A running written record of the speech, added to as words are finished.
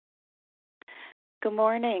Good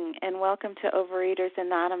morning, and welcome to Overeaters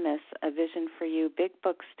Anonymous, a Vision for You Big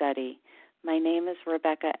Book Study. My name is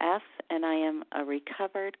Rebecca F., and I am a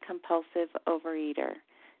recovered compulsive overeater.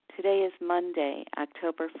 Today is Monday,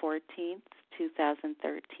 October 14th,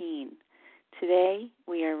 2013. Today,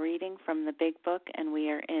 we are reading from the Big Book, and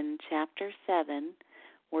we are in Chapter 7,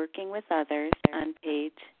 Working with Others, on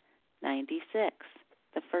page 96.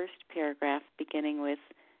 The first paragraph beginning with,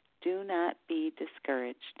 "Do not be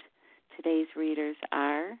discouraged." Today's readers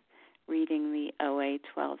are, reading the OA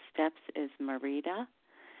 12 Steps is Marita,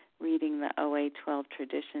 reading the OA 12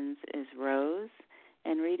 Traditions is Rose,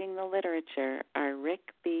 and reading the literature are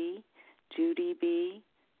Rick B., Judy B.,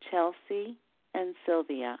 Chelsea, and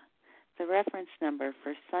Sylvia. The reference number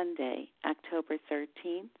for Sunday, October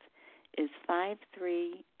 13th, is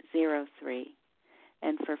 5303,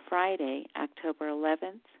 and for Friday, October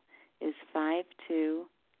 11th, is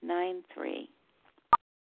 5293.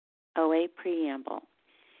 OA Preamble.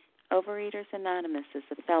 Overeaters Anonymous is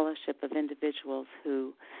a fellowship of individuals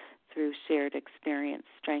who, through shared experience,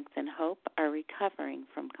 strength, and hope, are recovering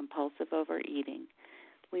from compulsive overeating.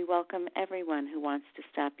 We welcome everyone who wants to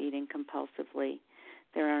stop eating compulsively.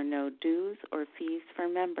 There are no dues or fees for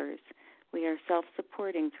members. We are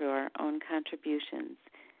self-supporting through our own contributions,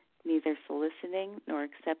 neither soliciting nor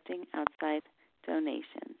accepting outside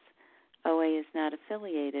donations. OA is not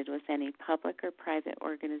affiliated with any public or private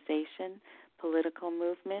organization, political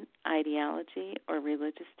movement, ideology, or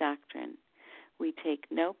religious doctrine. We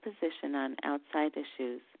take no position on outside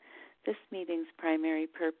issues. This meeting's primary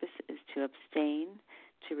purpose is to abstain,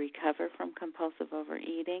 to recover from compulsive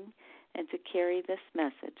overeating, and to carry this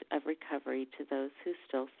message of recovery to those who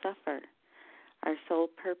still suffer. Our sole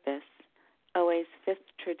purpose, OA's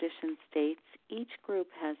fifth tradition states, each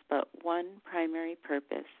group has but one primary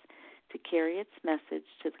purpose, to carry its message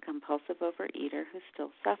to the compulsive overeater who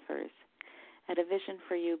still suffers. At a Vision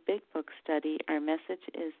for You Big Book Study, our message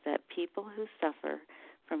is that people who suffer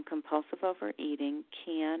from compulsive overeating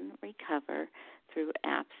can recover through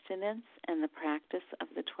abstinence and the practice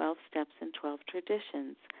of the 12 steps and 12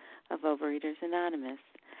 traditions of Overeaters Anonymous.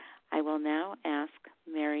 I will now ask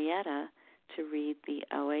Marietta to read the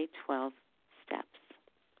OA 12 steps.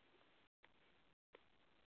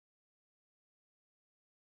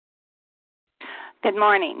 Good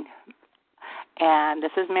morning, and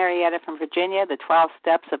this is Marietta from Virginia, the 12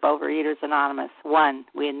 Steps of Overeaters Anonymous. 1,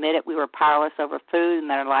 we admitted we were powerless over food and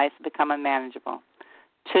that our lives had become unmanageable.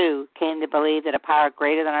 2, came to believe that a power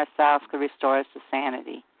greater than ourselves could restore us to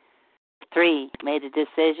sanity. 3, made a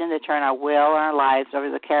decision to turn our will and our lives over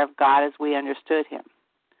to the care of God as we understood Him.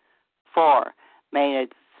 4, made a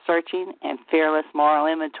searching and fearless moral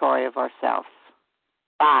inventory of ourselves.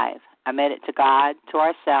 5, admitted to God, to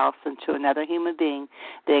ourselves, and to another human being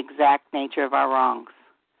the exact nature of our wrongs.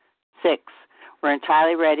 6, we're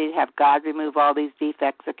entirely ready to have God remove all these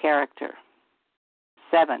defects of character.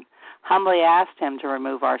 7, humbly asked Him to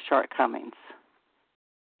remove our shortcomings.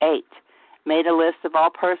 8, made a list of all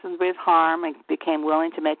persons we have harmed and became willing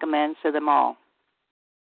to make amends to them all.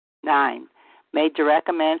 9, made direct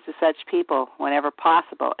amends to such people whenever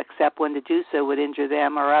possible, except when to do so would injure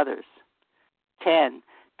them or others. 10,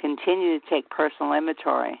 continue to take personal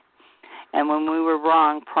inventory, and when we were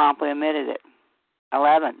wrong, promptly admitted it.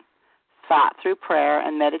 11, sought through prayer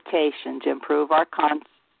and meditation to improve our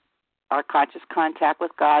conscious contact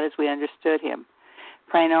with God as we understood Him,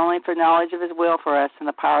 praying only for knowledge of His will for us and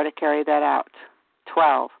the power to carry that out.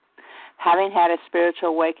 12, having had a spiritual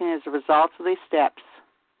awakening as a result of these steps,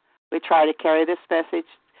 we try to carry this message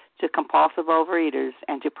to compulsive overeaters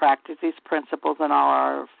and to practice these principles in all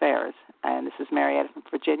our affairs. And this is Marietta from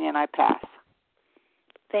Virginia, and I pass.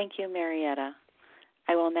 Thank you, Marietta.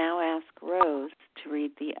 I will now ask Rose to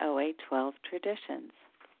read the OA 12 Traditions.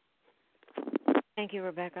 Thank you,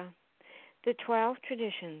 Rebecca. The 12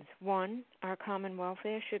 traditions. 1, our common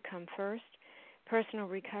welfare should come first. Personal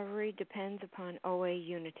recovery depends upon OA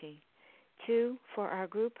unity. 2, for our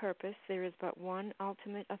group purpose, there is but one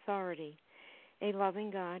ultimate authority, a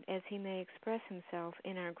loving God as He may express Himself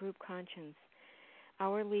in our group conscience.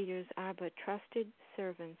 Our leaders are but trusted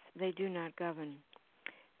servants. They do not govern.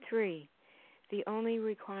 3, the only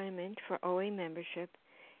requirement for OA membership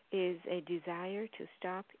is a desire to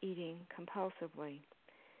stop eating compulsively.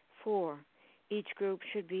 4, each group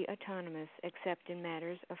should be autonomous except in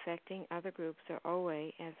matters affecting other groups or OA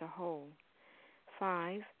as a whole.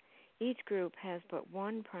 5, each group has but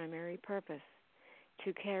one primary purpose,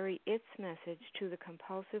 to carry its message to the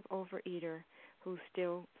compulsive overeater who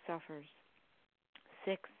still suffers.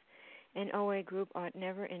 6, an OA group ought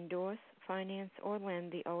never endorse, finance, or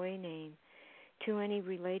lend the OA name to any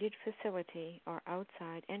related facility or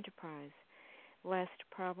outside enterprise. lest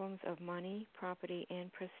problems of money, property,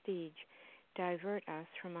 and prestige divert us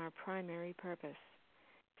from our primary purpose.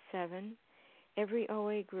 7. Every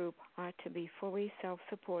OA group ought to be fully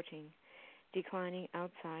self-supporting, declining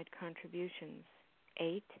outside contributions.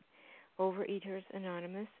 8. Overeaters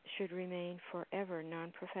Anonymous should remain forever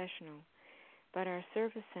non-professional, but our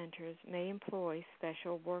service centers may employ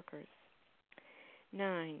special workers.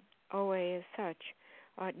 9. OA as such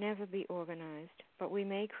ought never be organized, but we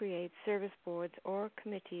may create service boards or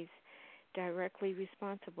committees directly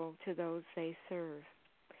responsible to those they serve.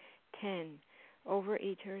 10.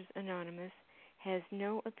 Overeaters Anonymous has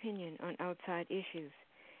no opinion on outside issues,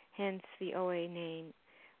 hence the OA name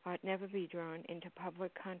ought never be drawn into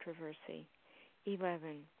public controversy.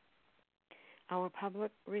 11. Our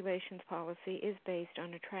public relations policy is based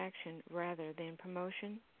on attraction rather than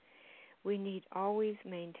promotion. We need always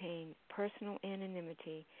maintain personal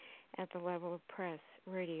anonymity at the level of press,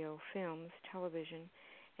 radio, films, television,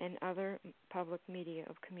 and other public media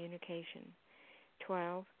of communication.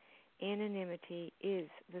 12. Anonymity is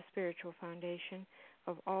the spiritual foundation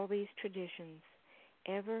of all these traditions,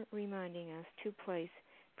 ever reminding us to place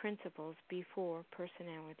principles before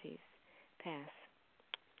personalities. Pass.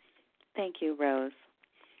 Thank you, Rose.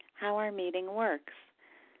 How our meeting works.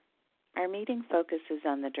 Our meeting focuses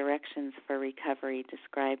on the directions for recovery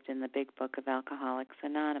described in the Big Book of Alcoholics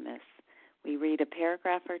Anonymous. We read a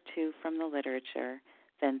paragraph or two from the literature,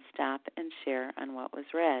 then stop and share on what was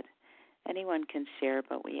read. Anyone can share,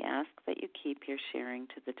 but we ask that you keep your sharing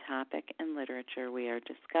to the topic and literature we are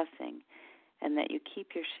discussing, and that you keep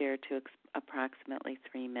your share to approximately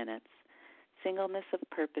 3 minutes. Singleness of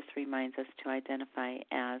purpose reminds us to identify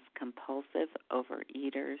as compulsive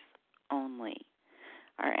overeaters only.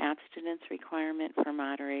 Our abstinence requirement for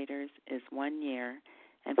moderators is 1 year,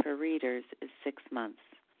 and for readers is 6 months.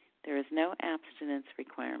 There is no abstinence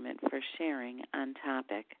requirement for sharing on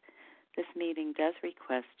topic. This meeting does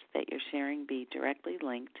request that your sharing be directly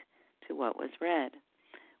linked to what was read.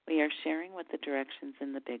 We are sharing what the directions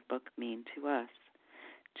in the Big Book mean to us.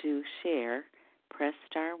 To share, press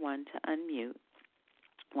star 1 to unmute.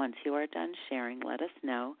 Once you are done sharing, let us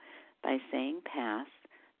know by saying pass,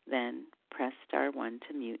 then press star 1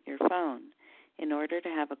 to mute your phone. In order to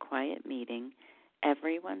have a quiet meeting,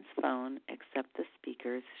 everyone's phone except the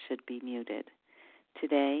speaker's should be muted.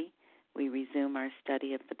 Today, we resume our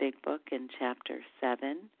study of the Big Book in Chapter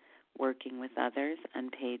 7, Working with Others, on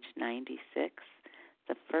page 96,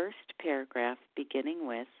 the first paragraph beginning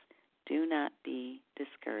with, Do not be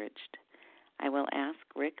discouraged. I will ask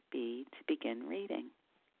Rick B. to begin reading.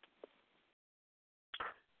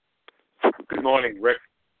 Good morning, Rick,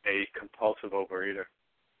 a compulsive overeater.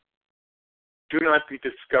 Do not be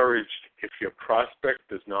discouraged if your prospect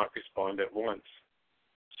does not respond at once.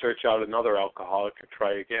 Search out another alcoholic and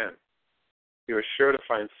try again. You are sure to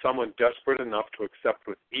find someone desperate enough to accept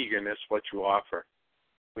with eagerness what you offer.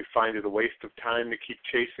 We find it a waste of time to keep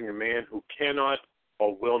chasing a man who cannot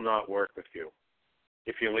or will not work with you.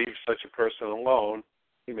 If you leave such a person alone,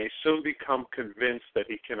 he may soon become convinced that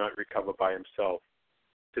he cannot recover by himself.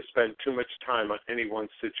 To spend too much time on any one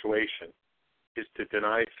situation is to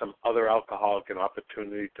deny some other alcoholic an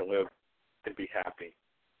opportunity to live and be happy.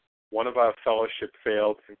 One of our fellowship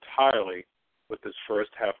failed entirely with his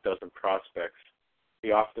first half dozen prospects.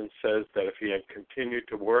 He often says that if he had continued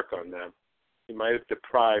to work on them, he might have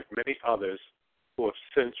deprived many others who have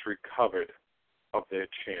since recovered of their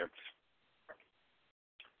chance.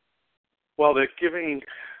 Well, they're giving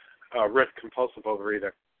Rick, compulsive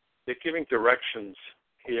overeater, they're giving directions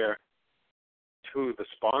here to the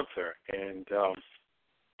sponsor and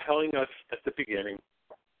telling us at the beginning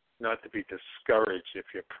not to be discouraged if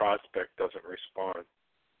your prospect doesn't respond.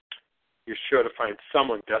 You're sure to find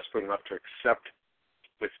someone desperate enough to accept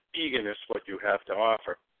with eagerness what you have to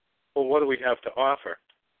offer. Well, what do we have to offer?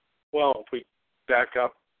 Well, if we back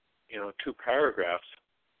up, 2 paragraphs,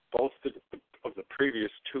 both of the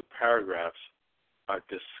previous 2 paragraphs are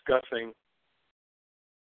discussing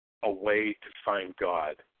a way to find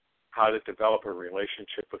God, how to develop a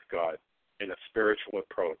relationship with God in a spiritual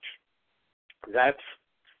approach. That's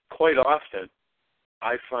quite often,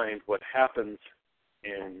 I find, what happens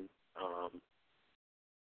in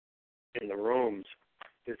the rooms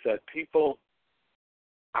is that people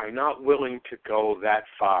are not willing to go that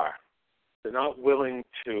far. They're not willing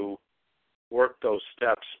to work those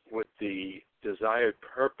steps with the desired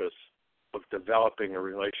purpose of developing a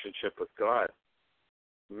relationship with God.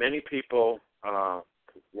 Many people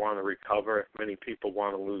want to recover. Many people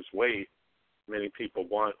want to lose weight. Many people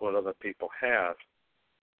want what other people have.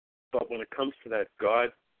 But when it comes to that God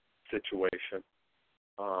situation,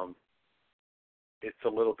 it's a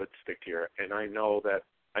little bit stickier, and I know that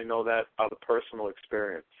out of personal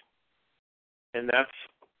experience. And that's,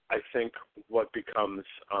 I think, what becomes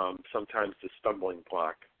sometimes the stumbling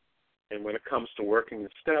block. And when it comes to working the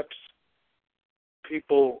steps,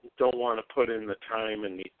 people don't want to put in the time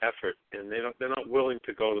and the effort, and they're not willing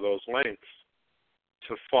to go to those lengths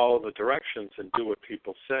to follow the directions and do what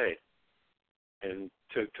people say, and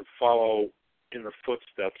to follow in the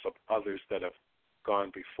footsteps of others that have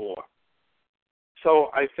gone before.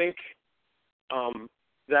 So I think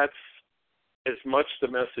that's as much the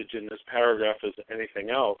message in this paragraph as anything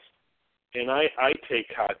else. And I take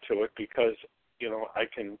heart to it because, I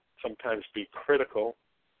can sometimes be critical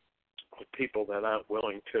of people that aren't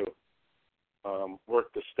willing to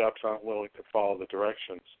work the steps, aren't willing to follow the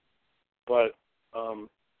directions. But,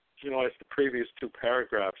 as the previous two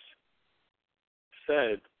paragraphs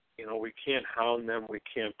said, we can't hound them, we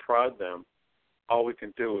can't prod them. All we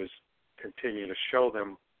can do is continue to show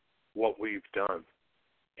them what we've done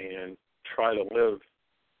and try to live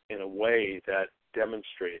in a way that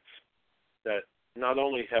demonstrates that not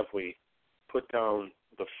only have we put down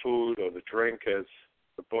the food or the drink, as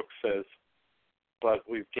the book says, but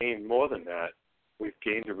we've gained more than that. We've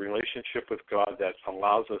gained a relationship with God that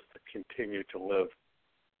allows us to continue to live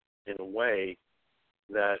in a way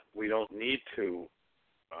that we don't need to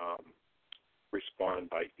respond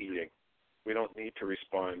by eating. We don't need to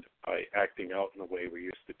respond by acting out in the way we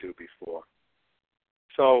used to do before.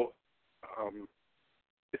 So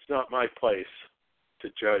it's not my place to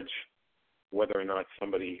judge whether or not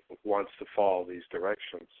somebody wants to follow these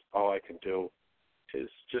directions. All I can do is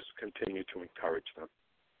just continue to encourage them.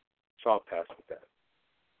 So I'll pass with that.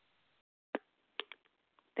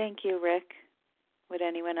 Thank you, Rick. Would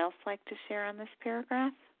anyone else like to share on this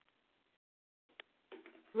paragraph?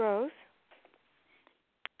 Rose?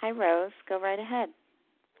 Hi, Rose. Go right ahead.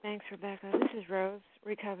 Thanks, Rebecca. This is Rose,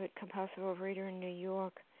 recovered compulsive overeater in New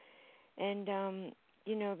York. And,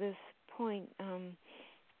 this point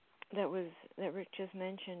that Rick just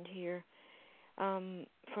mentioned here,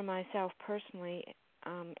 for myself personally,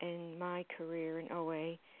 in my career in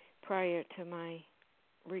OA prior to my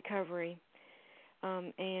recovery,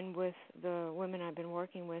 and with the women I've been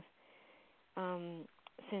working with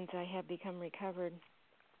since I have become recovered,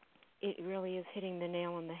 it really is hitting the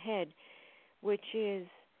nail on the head, which is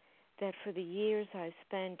that for the years I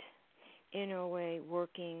spent in OA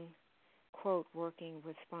working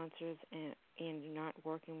with sponsors and not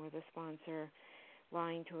working with a sponsor,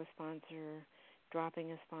 lying to a sponsor,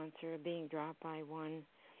 dropping a sponsor, being dropped by one.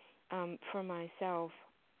 For myself,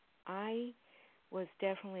 I was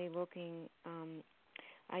definitely looking,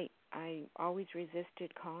 I always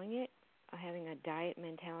resisted calling it, having a diet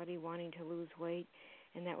mentality, wanting to lose weight,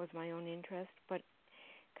 and that was my own interest. But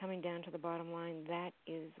coming down to the bottom line, that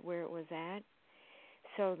is where it was at,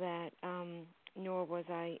 so that nor was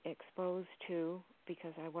I exposed to,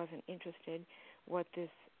 because I wasn't interested, what this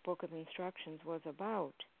book of instructions was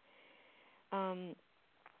about.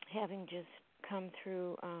 Having just come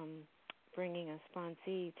through bringing a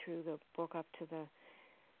sponsee through the book up to the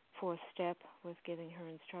fourth step with giving her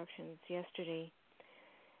instructions yesterday,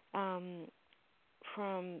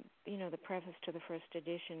 from the preface to the first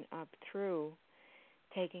edition up through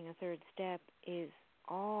taking a third step is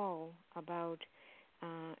all about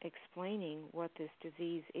explaining what this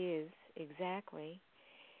disease is exactly.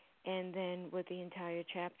 And then with the entire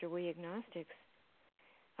chapter, we agnostics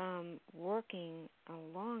working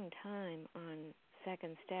a long time on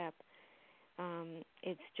second step.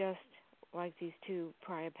 It's just like these two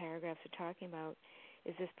prior paragraphs are talking about,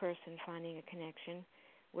 is this person finding a connection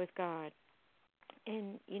with God.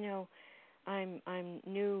 And, I'm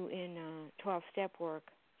new in 12-step work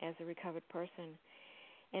as a recovered person,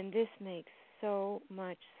 and this makes so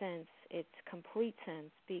much sense. It's complete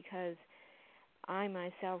sense, because I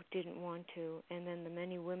myself didn't want to, and then the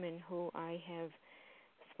many women who I have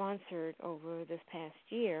sponsored over this past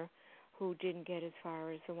year who didn't get as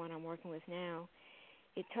far as the one I'm working with now,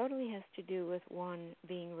 it totally has to do with, one,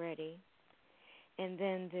 being ready, and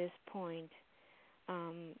then this point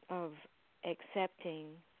of accepting,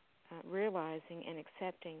 realizing and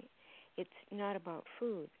accepting it's not about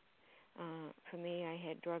food. For me, I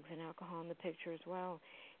had drugs and alcohol in the picture as well.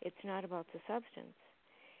 It's not about the substance.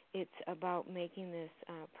 It's about making this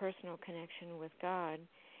personal connection with God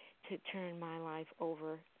to turn my life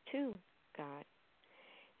over to God.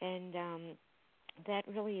 And that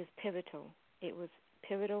really is pivotal. It was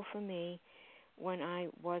pivotal for me when I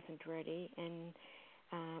wasn't ready, and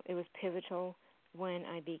it was pivotal when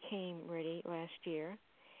I became ready last year.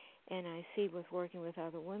 And I see with working with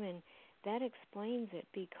other women, that explains it,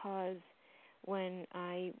 because when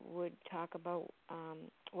I would talk about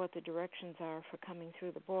what the directions are for coming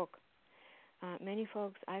through the book, many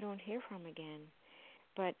folks I don't hear from again.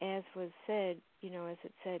 But as was said, as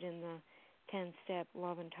it said in the 10-step,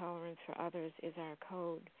 love and tolerance for others is our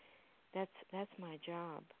code. That's my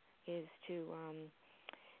job, is to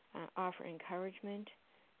offer encouragement,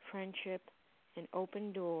 friendship, an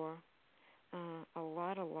open door, a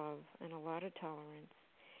lot of love and a lot of tolerance,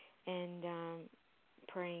 and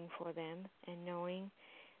praying for them and knowing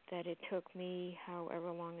that it took me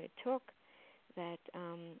however long it took, that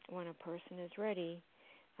when a person is ready,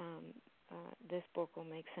 this book will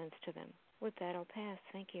make sense to them. With that, I'll pass.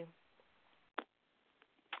 Thank you.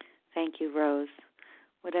 Thank you, Rose.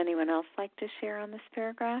 Would anyone else like to share on this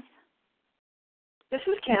paragraph? This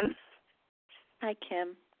is Kim. Hi,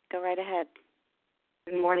 Kim. Go right ahead.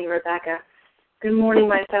 Good morning, Rebecca. Good morning,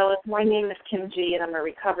 my fellows. My name is Kim G., and I'm a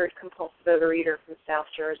recovered compulsive overeater from South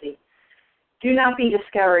Jersey. Do not be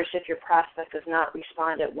discouraged if your prospect does not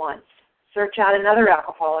respond at once. Search out another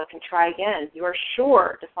alcoholic and try again. You are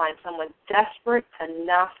sure to find someone desperate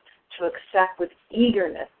enough to accept with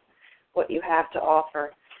eagerness what you have to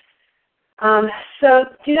offer. So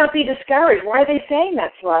do not be discouraged. Why are they saying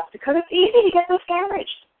that to us? Because it's easy to get discouraged.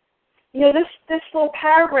 This little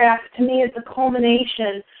paragraph to me is the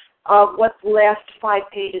culmination of what the last 5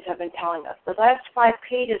 pages have been telling us. The last 5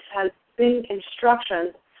 pages have been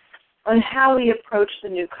instructions on how we approach the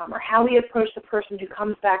newcomer, how we approach the person who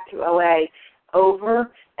comes back to OA over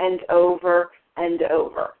and over and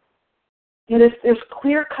over. There's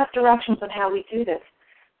clear-cut directions on how we do this.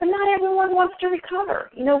 But not everyone wants to recover.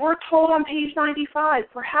 We're told on page 95,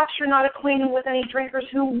 perhaps you're not acquainted with any drinkers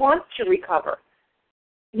who want to recover.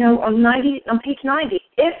 On page 90,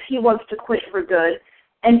 if he wants to quit for good,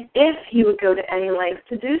 and if he would go to any length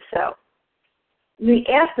to do so. We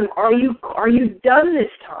ask him, are you done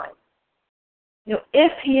this time?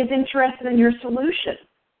 If he is interested in your solution,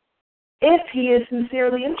 if he is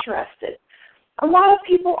sincerely interested. A lot of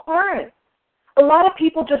people aren't. A lot of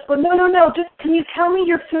people just go, no, just can you tell me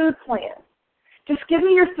your food plan? Just give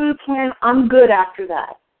me your food plan, I'm good after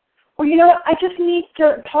that. Or I just need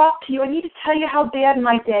to talk to you, I need to tell you how bad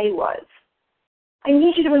my day was. I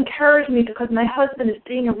need you to encourage me because my husband is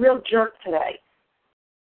being a real jerk today.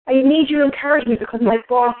 I need you to encourage me because my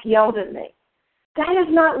boss yelled at me. That is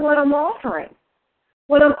not what I'm offering.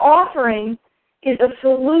 What I'm offering is a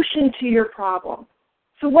solution to your problem.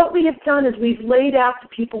 So what we have done is we've laid out to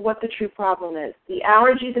people what the true problem is, the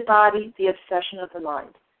allergy of the body, the obsession of the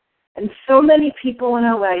mind. And so many people in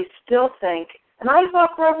OA still think, and I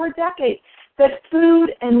thought for over a decade, that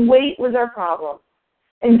food and weight was our problem.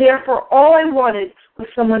 And therefore, all I wanted was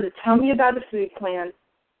someone to tell me about a food plan,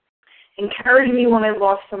 encourage me when I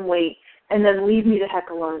lost some weight, and then leave me the heck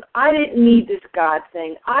alone. I didn't need this God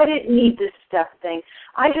thing. I didn't need this step thing.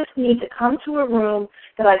 I just need to come to a room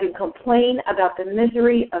that I can complain about the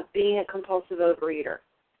misery of being a compulsive overeater.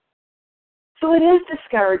 So it is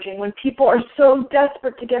discouraging when people are so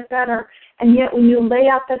desperate to get better, and yet when you lay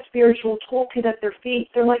out that spiritual toolkit at their feet,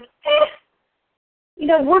 they're like,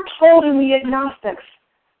 we're told in the agnostics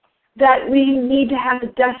that we need to have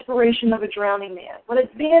the desperation of a drowning man. When a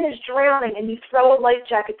man is drowning and you throw a life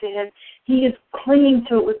jacket to him, he is clinging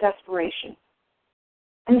to it with desperation.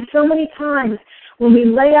 And so many times when we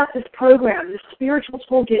lay out this program, this spiritual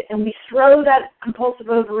toolkit, and we throw that compulsive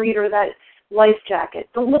overeater that life jacket,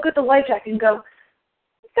 don't look at the life jacket and go,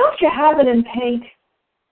 don't you have it in pink?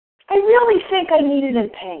 I really think I need it in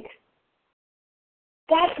pink.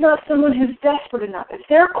 That's not someone who's desperate enough. If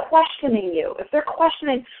they're questioning you,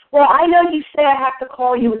 well, I know you say I have to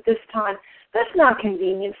call you at this time. That's not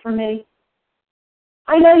convenient for me.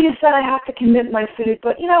 I know you said I have to commit my food,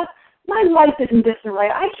 but, my life is in disarray.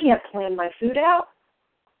 I can't plan my food out.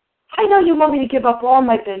 I know you want me to give up all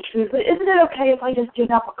my binge foods, but isn't it okay if I just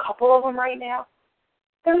give up a couple of them right now?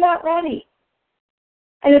 They're not ready.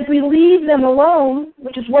 And if we leave them alone,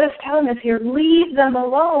 which is what it's telling us here, leave them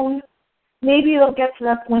alone, maybe they'll get to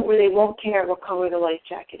that point where they won't care what color the life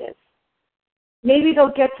jacket is. Maybe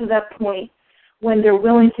they'll get to that point when they're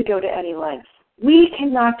willing to go to any lengths. We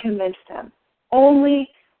cannot convince them. Only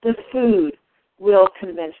the food will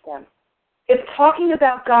convince them. If talking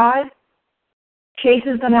about God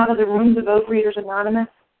chases them out of the rooms of Overeaters Anonymous,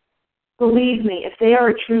 believe me, if they are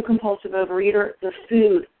a true compulsive overeater, the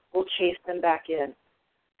food will chase them back in.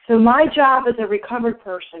 So my job as a recovered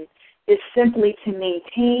person is simply to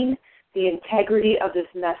maintain the integrity of this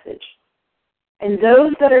message. And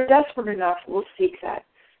those that are desperate enough will seek that.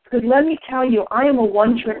 Because let me tell you, I am a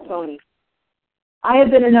one-trick pony. I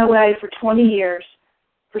have been in OA for 20 years.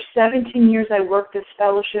 For 17 years I worked this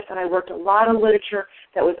fellowship and I worked a lot of literature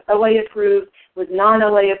that was OA approved, was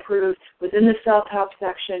non-OA approved, was in the self-help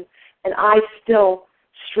section, and I still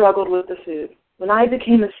struggled with the food. When I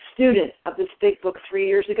became a student of this big book 3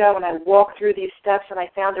 years ago, and I walked through these steps and I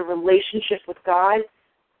found a relationship with God,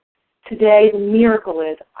 today the miracle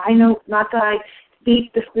is, I know not that I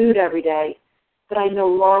eat the food every day, but I no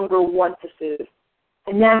longer want the food.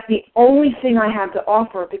 And that's the only thing I have to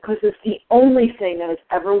offer because it's the only thing that has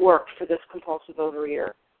ever worked for this compulsive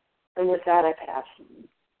overeater. And with that, I pass.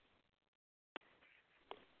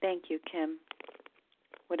 Thank you, Kim.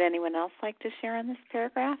 Would anyone else like to share on this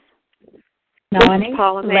paragraph? Melanie?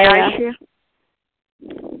 Paula, may I share?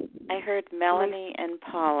 I heard Melanie and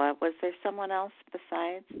Paula. Was there someone else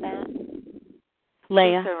besides that?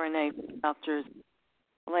 Leah. Lisa Renee, South Jersey.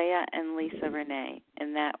 Leah and Lisa Renee,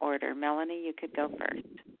 in that order. Melanie, you could go first.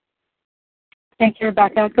 Thank you,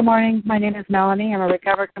 Rebecca. Good morning. My name is Melanie. I'm a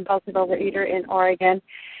recovered compulsive overeater in Oregon.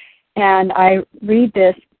 And I read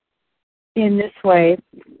this in this way.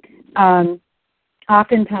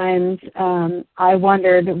 Oftentimes, I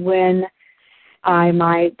wondered when I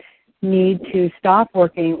might need to stop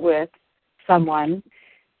working with someone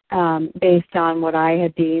based on what I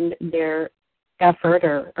had deemed their effort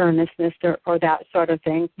or earnestness or that sort of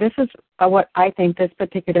thing. This is what I think this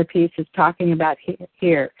particular piece is talking about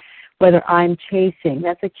here, whether I'm chasing.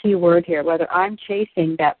 That's a key word here, whether I'm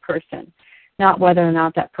chasing that person, not whether or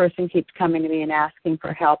not that person keeps coming to me and asking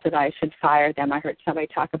for help that I should fire them. I heard somebody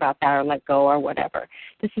talk about that or let go or whatever.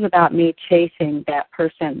 This is about me chasing that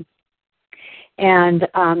person and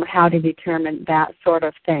how to determine that sort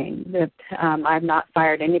of thing, that I've not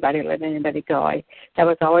fired anybody, let anybody go. That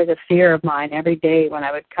was always a fear of mine every day when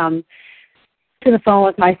I would come to the phone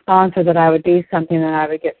with my sponsor that I would do something and I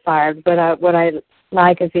would get fired. But what I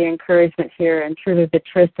like is the encouragement here and truly the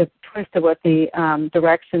twist of what the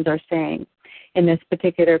directions are saying in this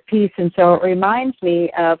particular piece. And so it reminds me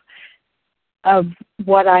of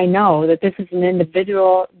what I know, that this is an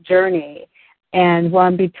individual journey and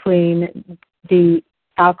one between the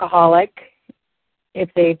alcoholic, if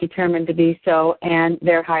they determine to be so, and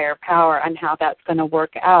their higher power and how that's going to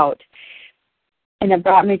work out. And it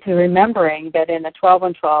brought me to remembering that in the 12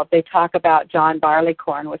 and 12, they talk about John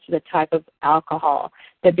Barleycorn, which is a type of alcohol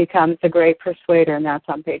that becomes the great persuader, and that's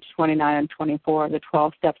on page 29 and 24 of the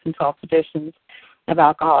 12 Steps and 12 Traditions of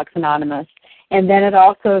Alcoholics Anonymous. And then it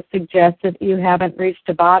also suggests that you haven't reached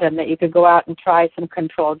the bottom, that you could go out and try some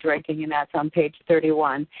controlled drinking, and that's on page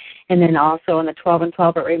 31. And then also in the 12 and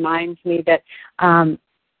 12, it reminds me that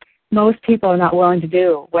most people are not willing to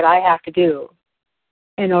do what I have to do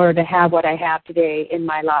in order to have what I have today in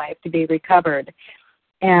my life, to be recovered.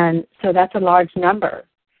 And so that's a large number.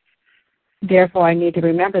 Therefore, I need to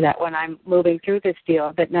remember that when I'm moving through this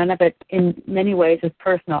deal, that none of it in many ways is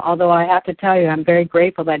personal. Although I have to tell you, I'm very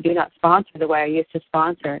grateful that I do not sponsor the way I used to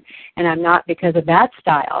sponsor. And I'm not, because of that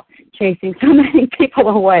style, chasing so many people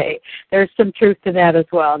away. There's some truth to that as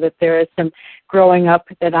well, that there is some growing up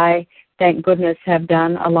that I, thank goodness, have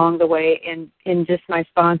done along the way in just my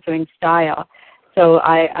sponsoring style. So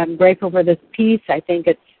I'm grateful for this piece. I think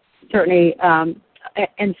it's certainly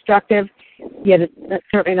instructive, yet it's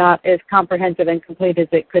certainly not as comprehensive and complete as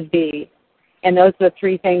it could be. And those are the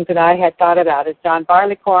three things that I had thought about, is John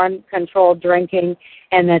Barleycorn, controlled drinking,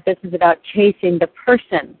 and that this is about chasing the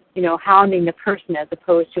person, hounding the person as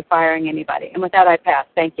opposed to firing anybody. And with that, I pass.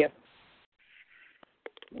 Thank you.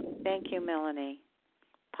 Thank you, Melanie.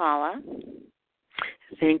 Paula?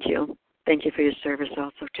 Thank you. Thank you for your service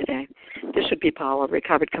also today. This would be Paula,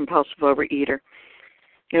 recovered compulsive overeater.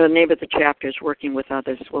 The name of the chapter is Working with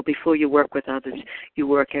Others. Well, before you work with others, you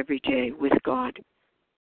work every day with God.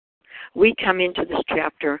 We come into this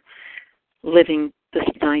chapter living the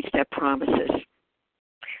 9-step promises,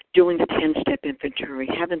 doing the 10-step inventory,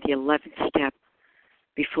 having the 11th step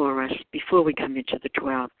before us, before we come into the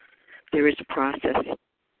 12. There is a process.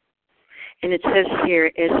 And it says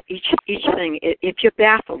here, as each thing, if you're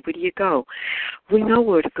baffled, where do you go? We know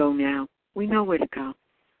where to go now. We know where to go.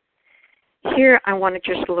 Here, I want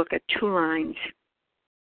to just look at 2 lines.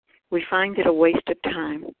 We find it a waste of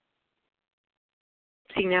time.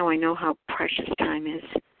 See, now I know how precious time is.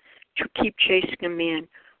 To keep chasing a man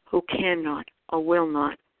who cannot or will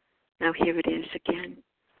not. Now here it is again.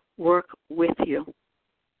 Work with you.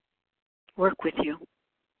 Work with you.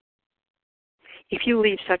 If you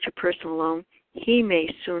leave such a person alone, he may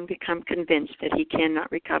soon become convinced that he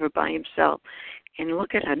cannot recover by himself. And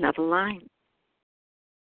look at another line.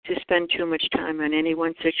 To spend too much time on any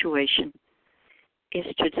one situation is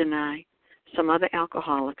to deny some other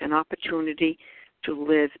alcoholic an opportunity to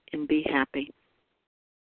live and be happy.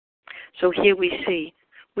 So here we see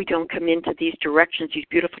We don't come into these directions, these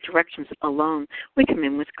beautiful directions alone. We come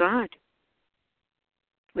in with God.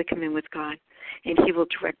 We come in with God, and He will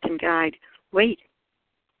direct and guide. Wait,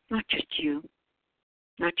 not just you.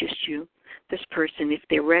 Not just you. This person, if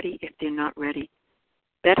they're ready, if they're not ready.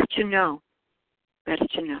 Better to know. Better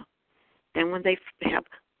to know. Then when they have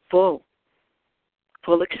full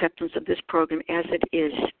acceptance of this program as it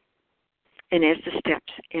is, and as the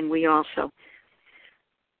steps, and we also,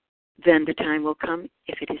 then the time will come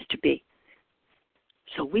if it is to be.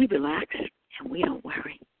 So we relax and we don't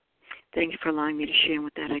worry. Thank you for allowing me to share, and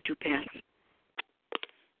with that I do pass.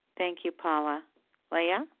 Thank you, Paula.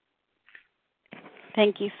 Leah?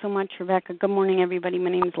 Thank you so much, Rebecca. Good morning, everybody. My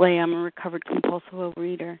name is Leah. I'm a recovered compulsive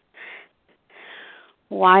overeater.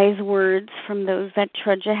 Wise words from those that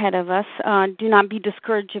trudge ahead of us. Do not be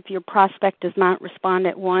discouraged if your prospect does not respond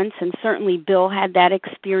at once. And certainly Bill had that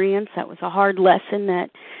experience. That was a hard lesson that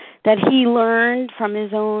he learned from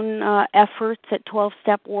his own efforts at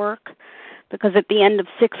 12-step work. Because at the end of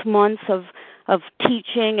 6 months of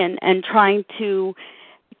teaching and trying to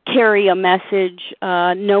carry a message,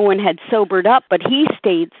 no one had sobered up, but he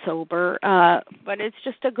stayed sober. But it's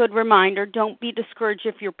just a good reminder. Don't be discouraged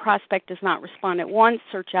if your prospect does not respond at once.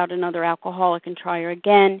 Search out another alcoholic and try her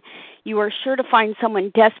again. You are sure to find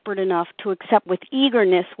someone desperate enough to accept with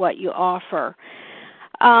eagerness what you offer.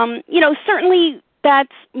 Certainly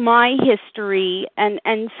that's my history, and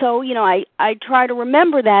so, I try to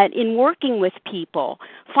remember that in working with people.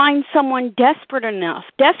 Find someone desperate enough.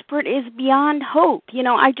 Desperate is beyond hope.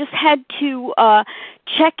 I just had to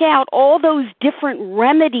check out all those different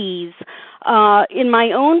remedies in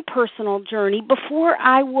my own personal journey before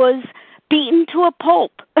I was beaten to a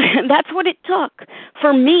pulp. That's what it took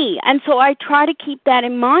for me. And so I try to keep that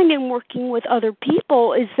in mind in working with other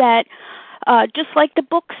people, is that just like the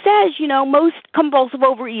book says, most compulsive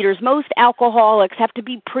overeaters, most alcoholics have to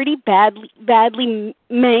be pretty badly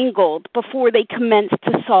mangled before they commence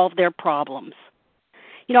to solve their problems.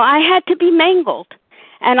 I had to be mangled.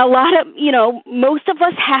 And most of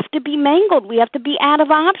us have to be mangled. We have to be out of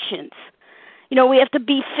options. We have to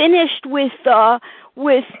be finished with all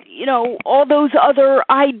those other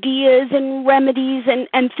ideas and remedies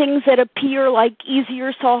and things that appear like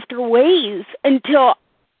easier, softer ways until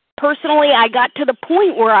personally I got to the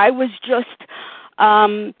point where I was just,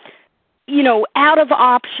 out of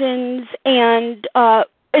options and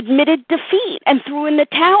admitted defeat and threw in the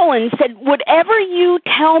towel and said, whatever you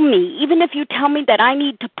tell me, even if you tell me that I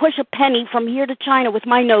need to push a penny from here to China with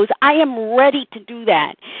my nose, I am ready to do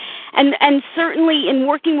that. And certainly in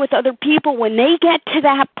working with other people, when they get to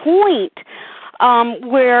that point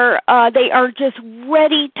where they are just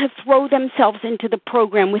ready to throw themselves into the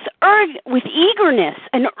program with eagerness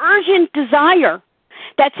and urgent desire,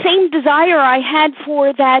 that same desire I had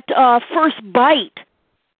for that first bite,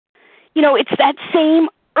 it's that same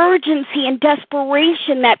urgency and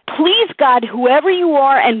desperation that, please, God, whoever you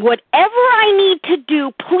are and whatever I need to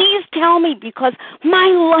do, please tell me, because my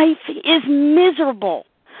life is miserable.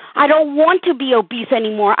 I don't want to be obese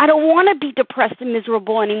anymore. I don't want to be depressed and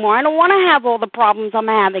miserable anymore. I don't want to have all the problems I'm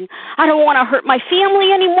having. I don't want to hurt my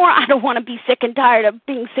family anymore. I don't want to be sick and tired of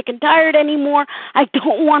being sick and tired anymore. I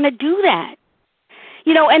don't want to do that.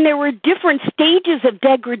 And there were different stages of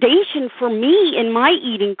degradation for me in my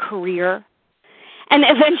eating career. And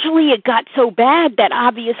eventually it got so bad that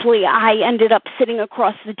obviously I ended up sitting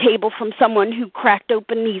across the table from someone who cracked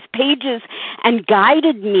open these pages and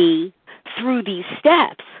guided me through these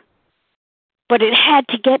steps. But it had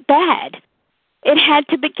to get bad. It had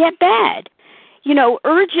to get bad.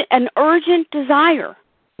 Urgent desire.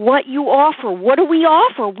 What you offer. What do we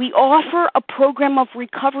offer? We offer a program of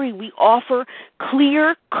recovery. We offer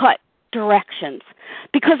clear-cut directions.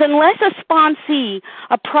 Because unless a sponsee,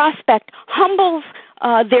 a prospect, humble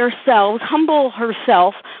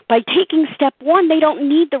herself by taking step one, they don't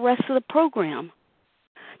need the rest of the program.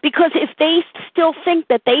 Because if they still think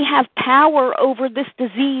that they have power over this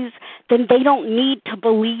disease, then they don't need to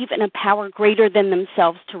believe in a power greater than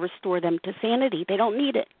themselves to restore them to sanity. They don't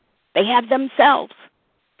need it. They have themselves.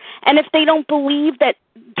 And if they don't believe that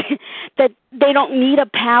they don't need a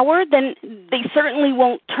power, then they certainly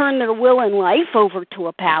won't turn their will and life over to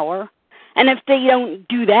a power. And if they don't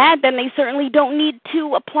do that, then they certainly don't need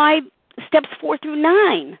to apply steps 4 through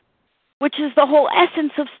 9. Which is the whole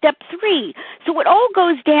essence of step 3. So it all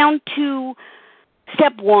goes down to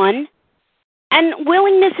step 1, and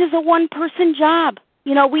willingness is a one-person job.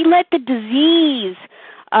 We let the disease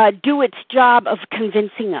do its job of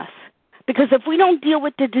convincing us. Because if we don't deal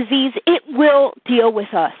with the disease, it will deal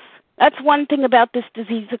with us. That's one thing about this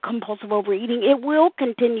disease of compulsive overeating. It will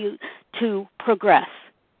continue to progress.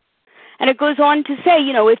 And it goes on to say,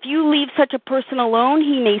 if you leave such a person alone,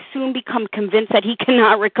 he may soon become convinced that he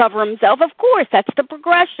cannot recover himself. Of course, that's the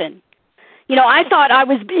progression. I thought I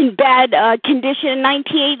was in bad condition in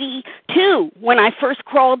 1982 when I first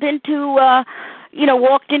crawled into,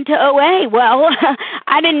 walked into OA. Well,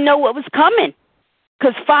 I didn't know what was coming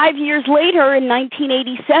because 5 years later in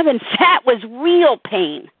 1987, that was real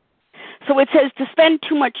pain. So it says to spend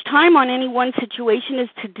too much time on any one situation is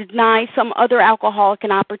to deny some other alcoholic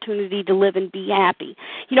an opportunity to live and be happy.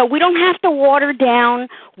 We don't have to water down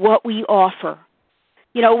what we offer.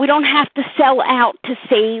 We don't have to sell out to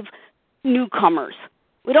save newcomers.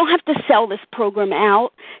 We don't have to sell this program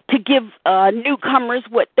out to give newcomers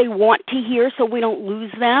what they want to hear so we don't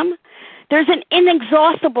lose them. There's an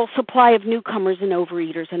inexhaustible supply of newcomers in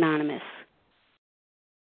Overeaters Anonymous.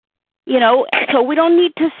 So we don't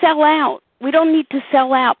need to sell out. We don't need to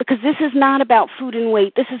sell out because this is not about food and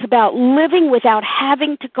weight. This is about living without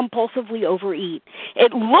having to compulsively overeat.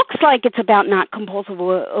 It looks like it's about not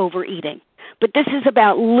compulsively overeating, but this is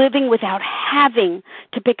about living without having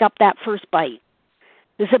to pick up that first bite.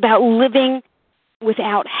 This is about living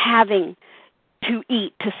without having to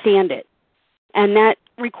eat to stand it, and that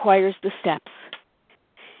requires the steps.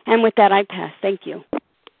 And with that, I pass. Thank you.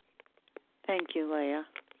 Thank you, Leah.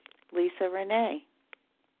 Lisa Renee.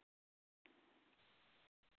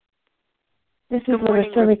 This is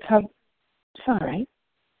Larissa Recover. Sorry.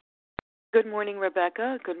 Good morning,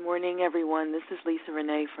 Rebecca. Good morning, everyone. This is Lisa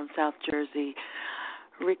Renee from South Jersey.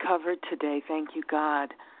 Recovered today. Thank you,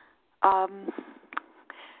 God.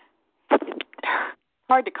 It's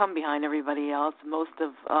hard to come behind everybody else. Most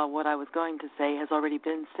of what I was going to say has already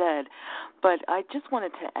been said. But I just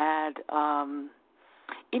wanted to add, I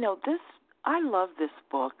love this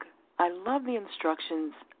book. I love the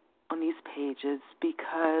instructions on these pages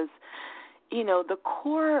because, the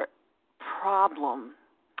core problem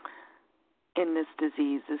in this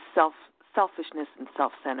disease is selfishness and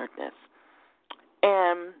self-centeredness.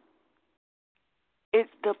 And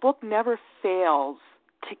the book never fails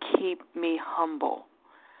to keep me humble.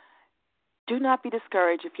 Do not be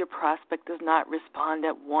discouraged if your prospect does not respond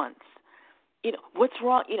at once. What's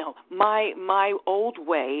wrong? My old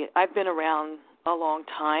way, I've been around a long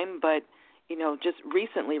time, but, just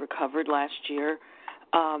recently recovered last year.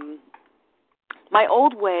 My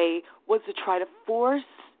old way was to try to force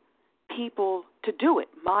people to do it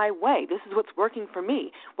my way. This is what's working for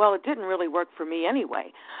me. Well, it didn't really work for me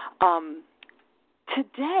anyway.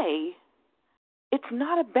 Today, it's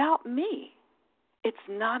not about me. It's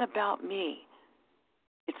not about me.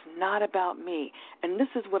 It's not about me. And this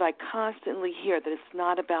is what I constantly hear, that it's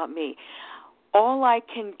not about me. All I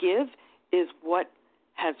can give is what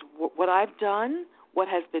I've done, what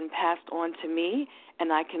has been passed on to me,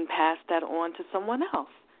 and I can pass that on to someone else.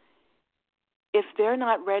 If they're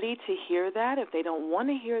not ready to hear that, if they don't want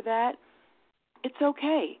to hear that, it's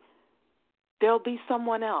okay. There'll be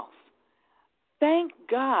someone else. Thank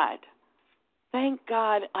God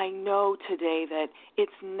I know today that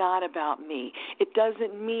it's not about me. It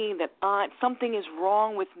doesn't mean that something is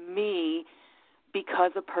wrong with me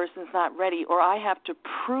because a person's not ready, or I have to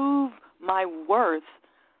prove my worth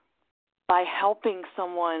by helping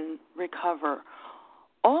someone recover.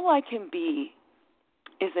 All I can be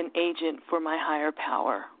is an agent for my higher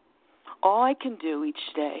power. All I can do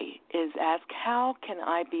each day is ask, how can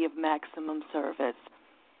I be of maximum service?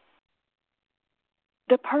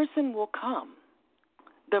 The person will come.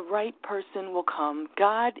 The right person will come.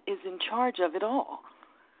 God is in charge of it all.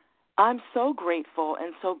 I'm so grateful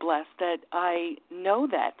and so blessed that I know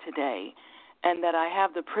that today, and that I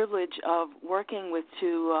have the privilege of working with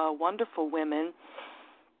two wonderful women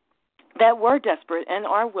that were desperate and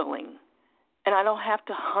are willing. And I don't have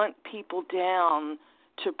to hunt people down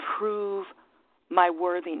to prove my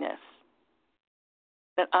worthiness,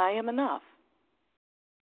 that I am enough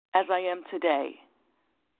as I am today.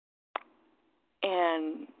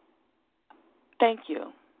 And thank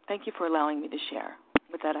you. Thank you for allowing me to share.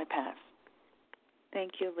 With that, I pass.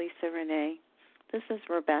 Thank you, Lisa Renee. This is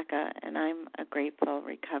Rebecca, and I'm a grateful,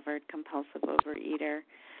 recovered, compulsive overeater.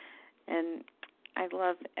 And I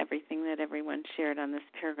love everything that everyone shared on this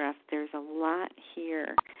paragraph. There's a lot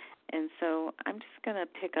here. And so I'm just going to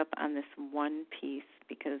pick up on this one piece,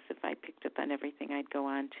 because if I picked up on everything, I'd go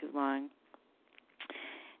on too long.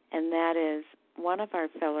 And that is, one of our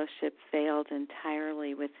fellowships failed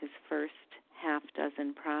entirely with his first half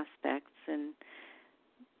dozen prospects, and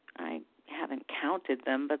I haven't counted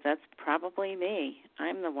them, but that's probably me.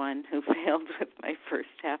 I'm the one who failed with my first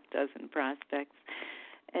half dozen prospects.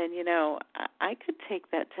 And, I could take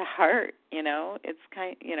that to heart, it's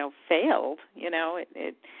failed,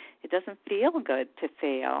 it doesn't feel good to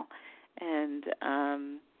fail. And,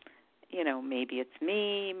 maybe it's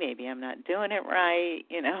me, maybe I'm not doing it right,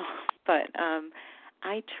 but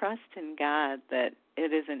I trust in God that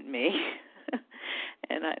it isn't me.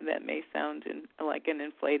 And that may sound like an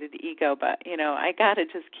inflated ego, but, I got to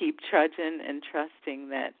just keep trudging and trusting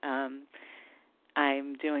that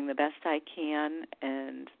I'm doing the best I can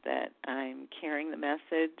and that I'm carrying the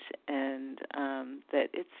message and that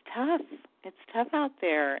it's tough. It's tough out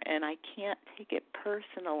there, and I can't take it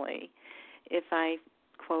personally if I,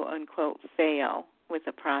 quote, unquote, fail with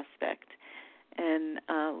a prospect. And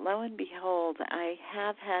lo and behold, I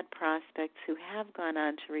have had prospects who have gone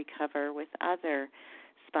on to recover with other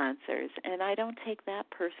sponsors, and I don't take that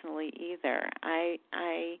personally either. I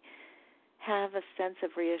have a sense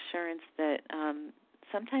of reassurance that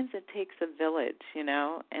sometimes it takes a village,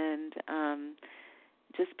 and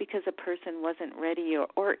just because a person wasn't ready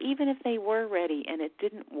or even if they were ready and it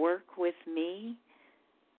didn't work with me,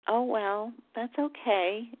 oh, well, that's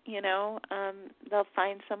okay. They'll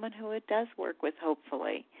find someone who it does work with,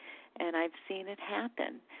 hopefully, and I've seen it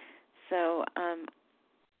happen. So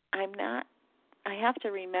I have to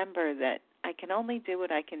remember that I can only do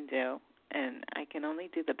what I can do, and I can only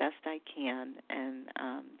do the best I can, and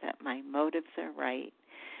that my motives are right.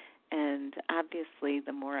 And obviously,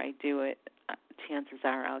 the more I do it, chances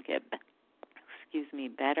are I'll get,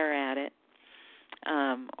 better at it,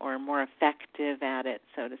 or more effective at it,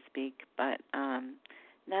 so to speak. But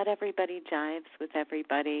not everybody jives with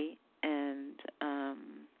everybody, and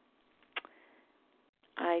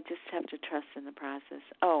I just have to trust in the process.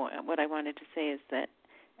 Oh, what I wanted to say is that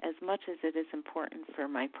as much as it is important for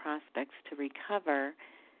my prospects to recover,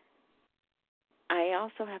 I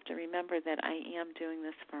also have to remember that I am doing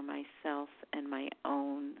this for myself and my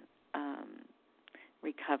own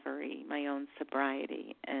recovery, my own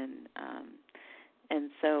sobriety, and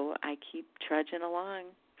so I keep trudging along,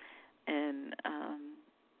 and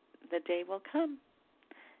the day will come.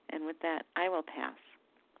 And with that, I will pass.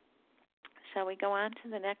 Shall we go on to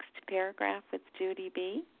the next paragraph with Judy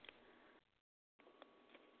B.?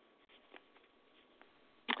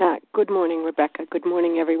 Good morning, Rebecca. Good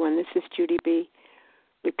morning, everyone. This is Judy B.,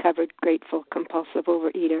 recovered, grateful, compulsive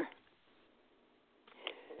overeater.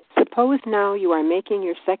 Suppose now you are making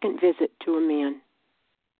your second visit to a man.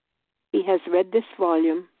 He has read this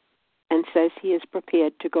volume and says he is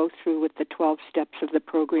prepared to go through with the 12 steps of the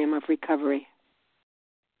program of recovery.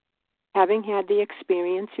 Having had the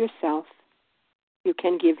experience yourself, you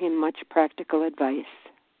can give him much practical advice.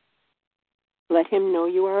 Let him know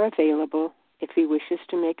you are available if he wishes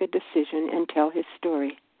to make a decision and tell his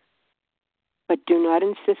story. But do not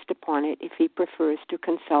insist upon it if he prefers to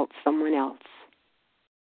consult someone else.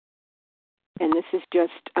 And this is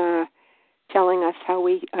just telling us how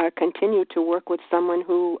we continue to work with someone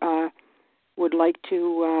who would like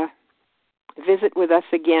to visit with us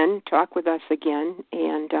again, talk with us again,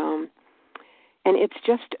 and it's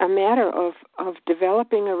just a matter of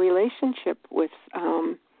developing a relationship with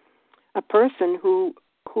a person who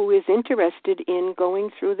is interested in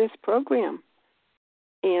going through this program.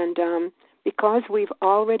 And because we've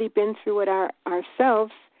already been through it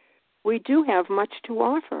ourselves, we do have much to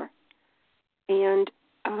offer. And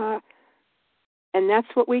that's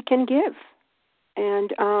what we can give.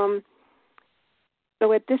 And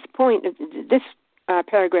so at this point, this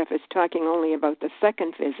paragraph is talking only about the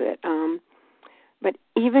second visit. But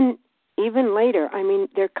even later,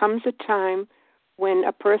 there comes a time when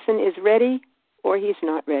a person is ready or he's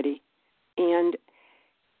not ready. And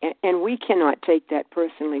we cannot take that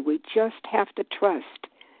personally. We just have to trust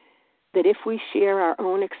that if we share our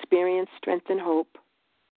own experience, strength, and hope,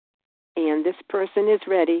 and this person is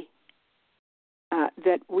ready,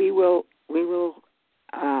 that we will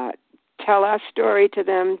tell our story to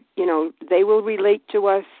them. They will relate to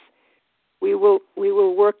us. We will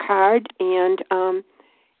work hard, and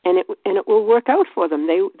it will work out for them.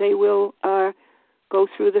 They will go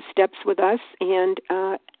through the steps with us, and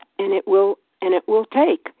it will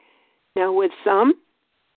take. Now, with some,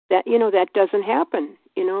 that doesn't happen.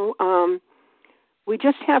 We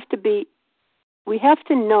just have to we have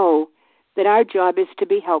to know that our job is to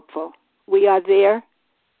be helpful. We are there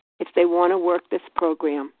if they want to work this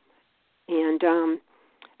program. And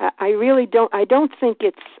I don't think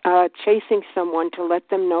it's chasing someone to let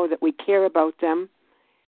them know that we care about them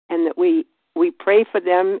and that we pray for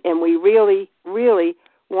them and we really, really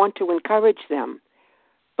want to encourage them.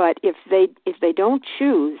 But if they don't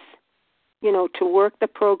choose, to work the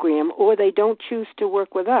program, or they don't choose to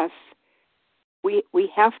work with us, we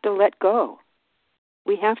have to let go.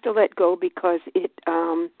 We have to let go because it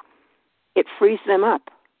frees them up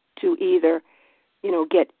to either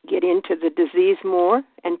get into the disease more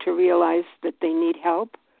and to realize that they need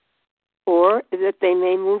help, or that they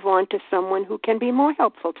may move on to someone who can be more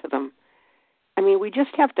helpful to them. I mean, we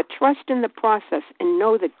just have to trust in the process and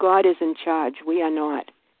know that God is in charge. We are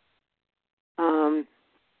not.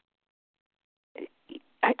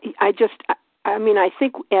 I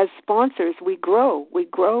think as sponsors, we grow. We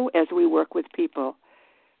grow as we work with people,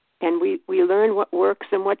 and we learn what works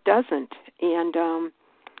and what doesn't. And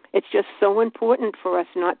it's just so important for us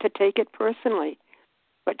not to take it personally,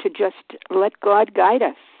 but to just let God guide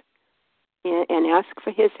us and ask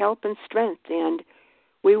for His help and strength. And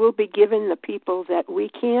we will be given the people that we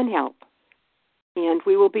can help, and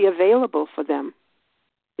we will be available for them,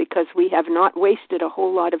 because we have not wasted a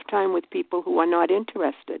whole lot of time with people who are not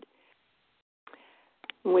interested.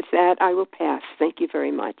 With that, I will pass. Thank you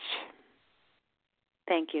very much.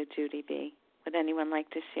 Thank you, Judy B. Would anyone like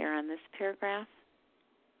to share on this paragraph?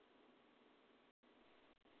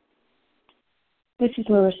 This is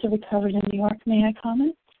Larissa, recovered in New York. May I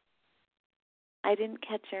comment? I didn't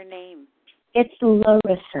catch your name. It's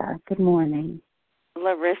Larissa. Good morning.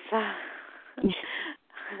 Larissa.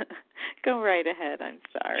 Go right ahead. I'm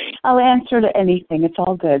sorry. I'll answer to anything. It's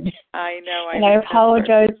all good. I know. I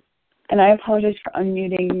apologize. And I apologize for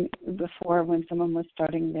unmuting before when someone was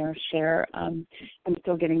starting their share. I'm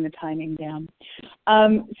still getting the timing down.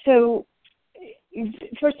 So,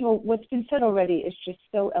 first of all, what's been said already is just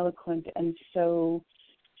so eloquent and so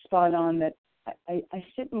spot on that I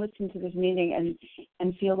sit and listen to this meeting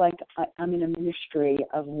and feel like I'm in a ministry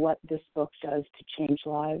of what this book does to change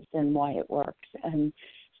lives and why it works. And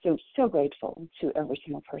so grateful to every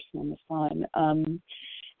single person on this line.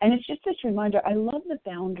 And it's just this reminder, I love the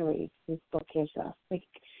boundaries this book gives us. Like,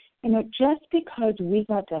 just because we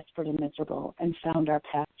got desperate and miserable and found our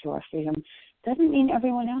path to our freedom doesn't mean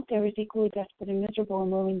everyone out there is equally desperate and miserable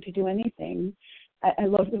and willing to do anything. I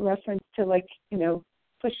love the reference to,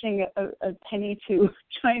 pushing a penny to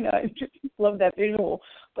China. I just love that visual.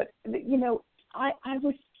 But, I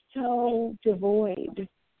was so devoid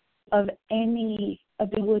of any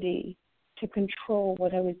ability to control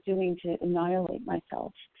what I was doing to annihilate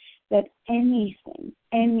myself, that anything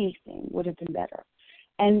would have been better.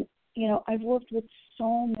 And, I've worked with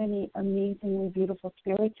so many amazingly beautiful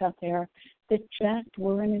spirits out there that just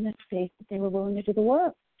weren't in a space that they were willing to do the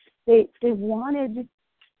work. They wanted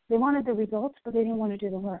the results, but they didn't want to do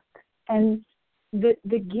the work. And the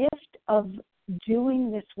gift of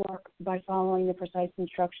doing this work by following the precise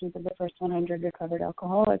instructions of the first 100 recovered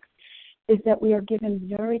alcoholics is that we are given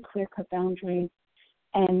very clear-cut boundaries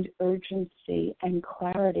and urgency and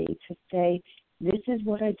clarity to say, this is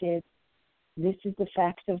what I did, this is the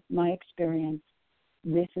facts of my experience,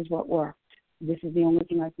 this is what worked, this is the only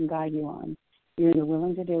thing I can guide you on. You're either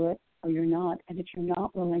willing to do it or you're not, and if you're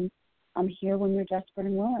not willing, I'm here when you're desperate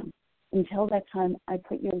and willing. Until that time, I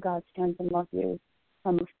put you in God's hands and love you.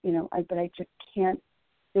 But I just can't,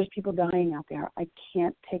 there's people dying out there. I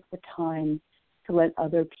can't take the time to let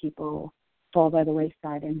other people fall by the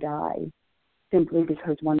wayside and die simply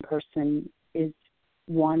because one person is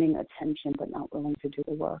wanting attention but not willing to do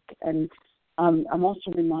the work. And I'm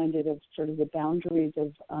also reminded of sort of the boundaries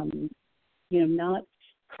of, not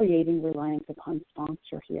creating reliance upon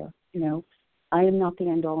sponsor here. I am not the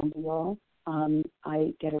end-all and be-all.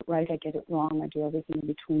 I get it right, I get it wrong, I do everything in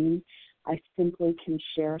between. I simply can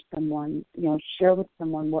share with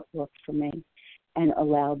someone what worked for me and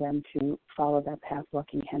allow them to follow that path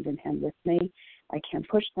walking hand in hand with me. I can't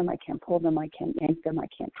push them, I can't pull them, I can't yank them, I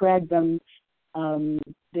can't drag them.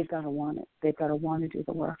 They've got to want it. They've got to want to do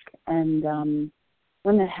the work. And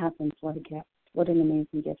when that happens, what a gift. What an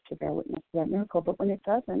amazing gift to bear witness to that miracle. But when it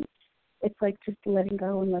doesn't, it's like just letting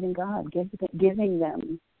go and letting God, giving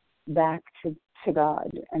them back to God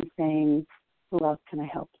and saying, who else can I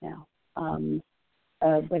help now?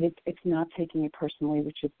 But it's not taking it personally,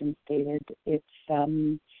 which has been stated. It's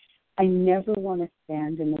I never want to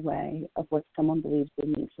stand in the way of what someone believes they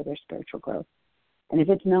need for their spiritual growth. And if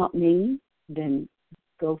it's not me, then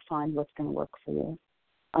go find what's going to work for you.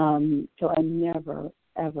 So I never,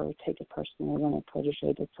 ever take it personally when a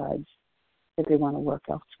protege decides that they want to work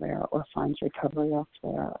elsewhere or finds recovery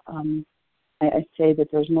elsewhere. I say that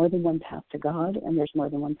there's more than one path to God and there's more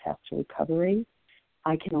than one path to recovery.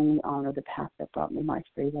 I can only honor the path that brought me my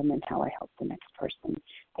freedom and how I help the next person.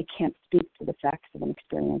 I can't speak to the facts of an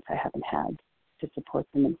experience I haven't had to support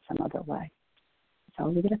them in some other way. So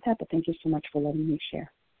I'll leave it at that, but thank you so much for letting me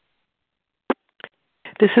share.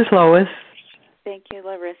 This is Lois. Thank you,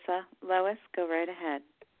 Larissa. Lois, go right ahead.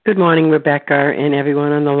 Good morning, Rebecca, and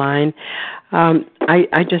everyone on the line.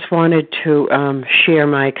 I just wanted to share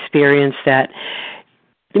my experience that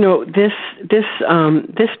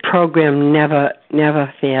this program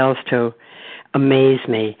never fails to amaze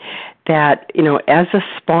me. That as a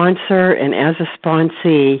sponsor and as a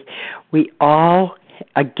sponsee, we all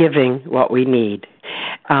are giving what we need.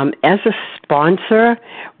 As a sponsor,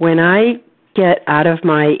 when I get out of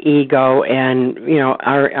my ego and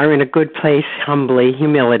are in a good place, with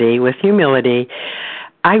humility,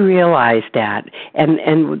 I realize that. And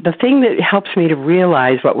the thing that helps me to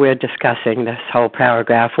realize what we're discussing, this whole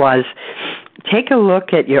paragraph, was take a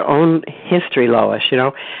look at your own history, Lois.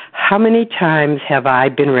 How many times have I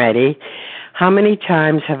been ready? How many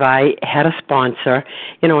times have I had a sponsor?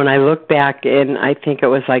 When I look back in, I think it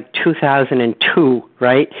was like 2002,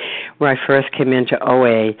 right, where I first came into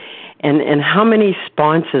OA, and how many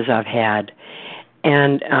sponsors I've had,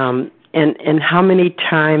 and how many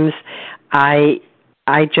times I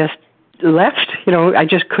just left. I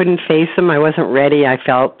just couldn't face them. I wasn't ready. I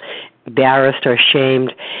felt embarrassed or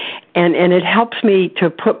ashamed, and it helps me to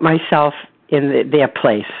put myself in their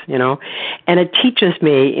place, and it teaches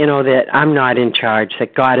me, that I'm not in charge,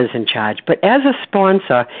 that God is in charge. But as a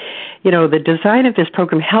sponsor, the design of this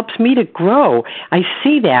program helps me to grow. I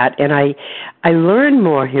see that, and I learn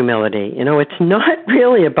more humility. It's not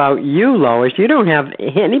really about you, Lois. You don't have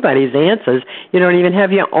anybody's answers. You don't even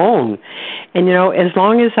have your own. And, as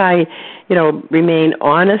long as I, remain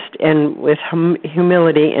honest and with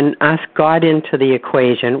humility and ask God into the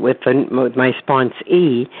equation with my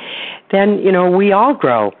sponsee, then, we all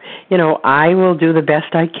grow. I will do the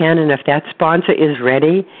best I can, and if that sponsor is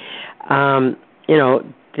ready,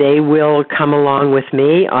 they will come along with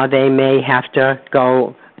me, or they may have to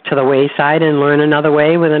go to the wayside and learn another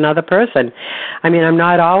way with another person. I mean, I'm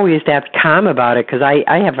not always that calm about it because I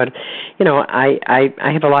have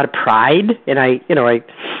I have a lot of pride, and I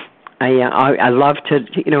love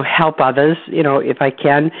to help others, if I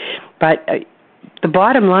can, but the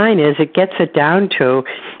bottom line is it gets it down to,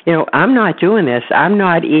 I'm not doing this. I'm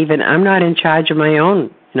not in charge of my own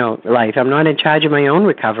life. I'm not in charge of my own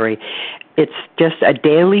recovery. It's just a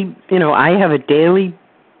daily, I have a daily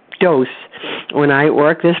dose when I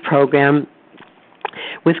work this program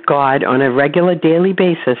with God on a regular daily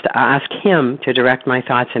basis to ask Him to direct my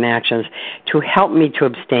thoughts and actions, to help me to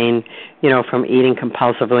abstain, from eating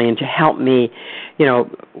compulsively, and to help me,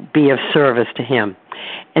 be of service to Him.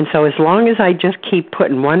 And so as long as I just keep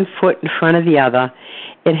putting one foot in front of the other,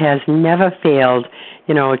 it has never failed,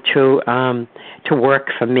 to work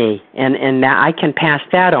for me. And that I can pass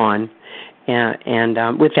that on.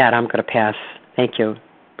 And with that, I'm going to pass. Thank you,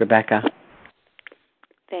 Rebecca.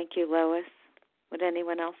 Thank you, Lois. Would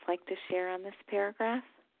anyone else like to share on this paragraph?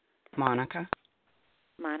 Monica.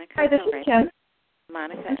 Hi, this is Kim.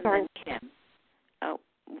 Monica and then Kim. Oh,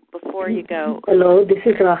 before you go. Hello, this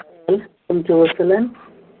is Rachel from Jerusalem.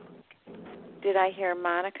 Did I hear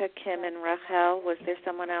Monica, Kim, and Rachel? Was there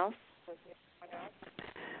someone else?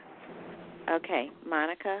 Okay,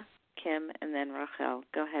 Monica, Kim, and then Rachel.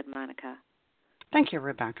 Go ahead, Monica. Thank you,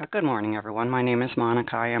 Rebecca. Good morning, everyone. My name is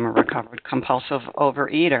Monica. I am a recovered compulsive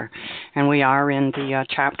overeater, and we are in the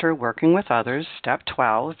chapter Working with Others, Step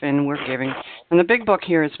 12, and and the big book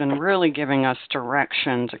here has been really giving us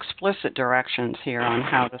directions, explicit directions here on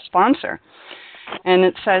how to sponsor. And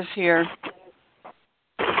it says here,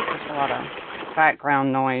 there's a lot of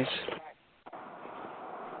background noise.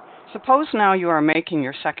 Suppose now you are making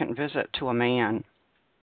your second visit to a man.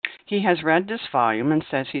 He has read this volume and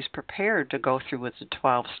says he's prepared to go through with the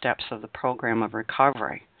 12 steps of the program of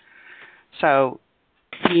recovery. So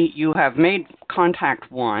you have made contact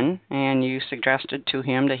one, and you suggested to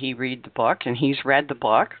him that he read the book, and he's read the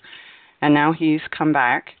book, and now he's come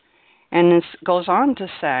back. And this goes on to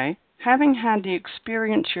say, having had the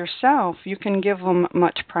experience yourself, you can give him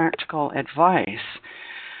much practical advice.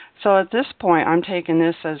 So at this point, I'm taking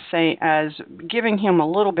this as giving him a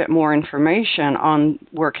little bit more information on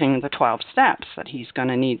working the 12 steps, that he's going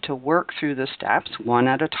to need to work through the steps one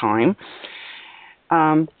at a time,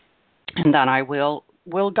 and then I will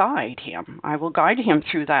guide him. I will guide him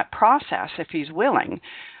through that process if he's willing.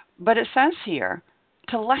 But it says here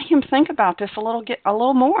to let him think about this a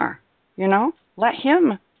little more. Let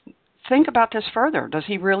him think about this further. Does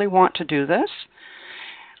he really want to do this?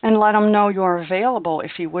 And let him know you're available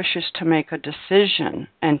if he wishes to make a decision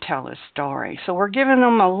and tell his story. So we're giving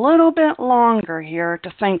him a little bit longer here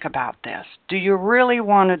to think about this. Do you really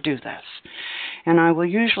want to do this? And I will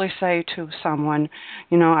usually say to someone,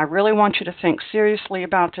 I really want you to think seriously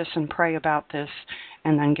about this and pray about this,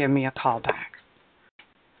 and then give me a call back.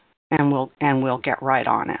 And we'll get right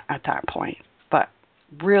on it at that point. But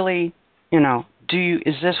really,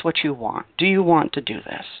 is this what you want? Do you want to do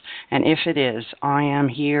this? And if it is, I am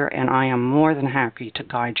here and I am more than happy to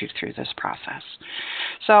guide you through this process.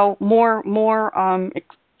 So more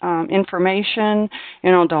information,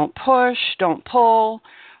 don't push, don't pull.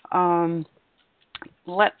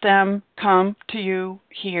 Let them come to you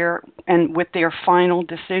here and with their final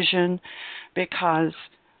decision, because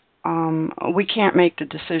we can't make the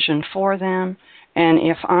decision for them. And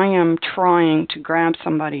if I am trying to grab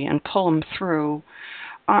somebody and pull them through,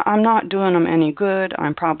 I'm not doing them any good.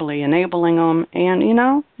 I'm probably enabling them.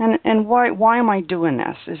 And, and why am I doing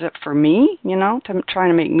this? Is it for me, to try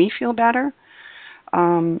to make me feel better?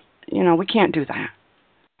 We can't do that.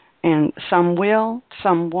 And some will,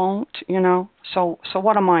 some won't, So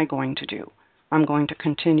what am I going to do? I'm going to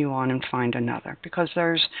continue on and find another, because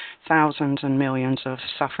there's thousands and millions of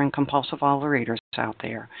suffering compulsive overeaters out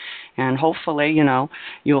there. And hopefully,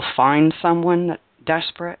 you'll find someone that's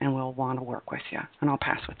desperate and will want to work with you. And I'll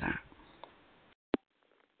pass with that.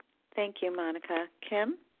 Thank you, Monica.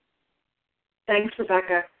 Kim? Thanks,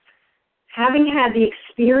 Rebecca. Having had the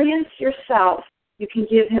experience yourself, you can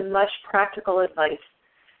give him much practical advice.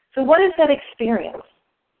 So what is that experience?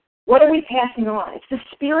 What are we passing on? It's the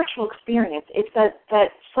spiritual experience. It's that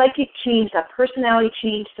psychic change, that personality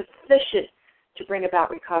change sufficient to bring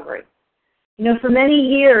about recovery. For many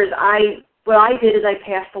years, what I did is I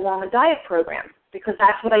passed along a diet program, because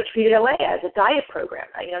that's what I treated OA as, a diet program.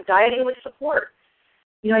 Dieting with support.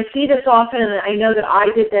 I see this often, and I know that I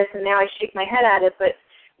did this, and now I shake my head at it, but,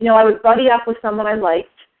 I would buddy up with someone I liked,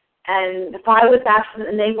 and if I was absent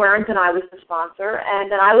and they weren't, then I was the sponsor,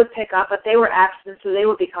 and then I would pick up, but they were absent, so they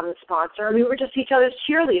would become the sponsor, and we were just each other's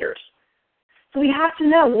cheerleaders. So we have to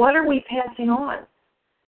know, what are we passing on?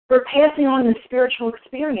 We're passing on the spiritual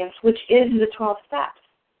experience, which is the 12 steps.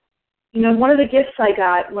 One of the gifts I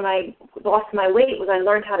got when I lost my weight was I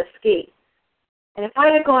learned how to skate. And if I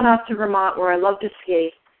had gone up to Vermont, where I love to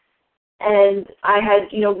skate, and I had,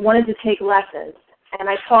 wanted to take lessons, and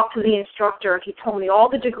I talked to the instructor, and he told me all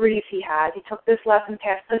the degrees he had. He took this lesson,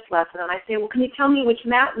 passed this lesson, and I say, well, can you tell me which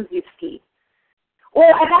mountains you've skied? Well,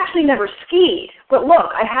 I've actually never skied, but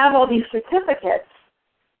look, I have all these certificates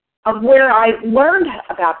of where I learned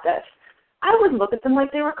about this. I would look at them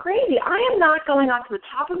like they were crazy. I am not going up to the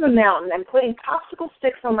top of a mountain and putting popsicle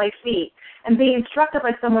sticks on my feet and being instructed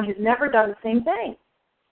by someone who's never done the same thing.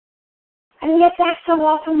 And yet that's so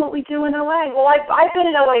often what we do in OA. Well, I've been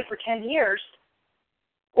in OA for 10 years.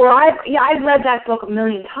 Or I've read that book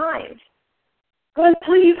 1,000,000 times. But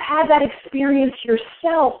until you've had that experience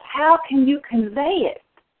yourself, how can you convey it?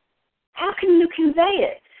 How can you convey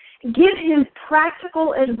it? Give him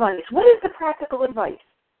practical advice. What is the practical advice?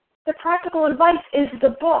 The practical advice is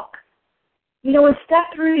the book. In step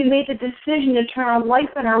 3, we made the decision to turn our life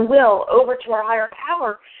and our will over to our higher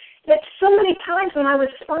power. Yet so many times when I was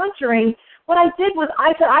sponsoring, what I did was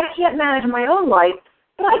I said, I can't manage my own life,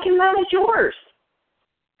 but I can manage yours.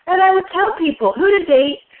 And I would tell people who to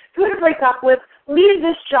date, who to break up with, leave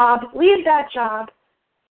this job, leave that job.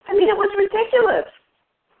 I mean, it was ridiculous.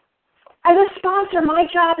 As a sponsor, my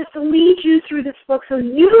job is to lead you through this book so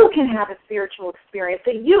you can have a spiritual experience,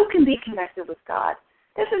 that you can be connected with God.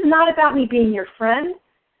 This is not about me being your friend.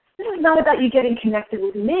 This is not about you getting connected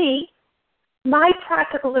with me. My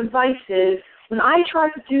practical advice is, when I try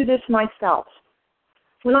to do this myself,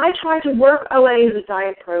 when I try to work OA as a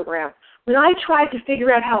diet program, when I tried to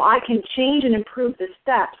figure out how I can change and improve the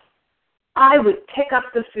steps, I would pick up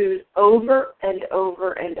the food over and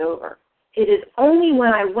over and over. It is only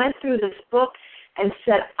when I went through this book and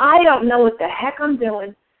said, I don't know what the heck I'm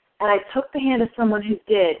doing, and I took the hand of someone who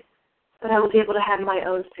did, that I was able to have my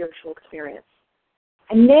own spiritual experience.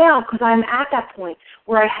 And now, because I'm at that point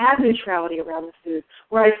where I have neutrality around the food,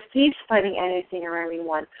 where I cease fighting anything or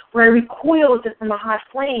anyone, where I recoil as if from a hot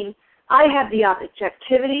flame, I have the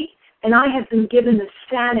objectivity, and I have been given the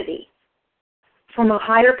sanity from a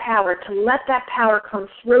higher power to let that power come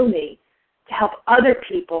through me to help other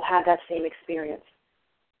people have that same experience.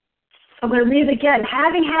 I'm going to read it again.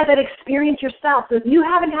 Having had that experience yourself. So if you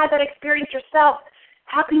haven't had that experience yourself,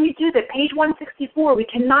 how can you do that? Page 164, we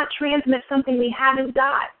cannot transmit something we haven't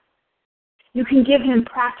got. You can give him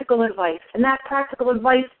practical advice, and that practical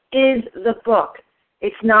advice is the book.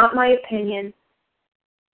 It's not my opinion.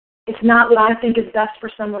 It's not what I think is best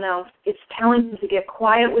for someone else. It's telling you to get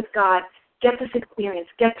quiet with God, get this experience,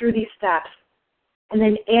 get through these steps, and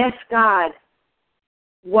then ask God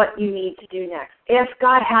what you need to do next. Ask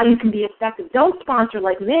God how you can be effective. Don't sponsor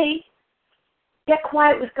like me. Get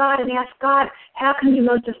quiet with God and ask God, how can you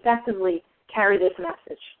most effectively carry this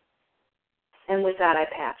message? And with that, I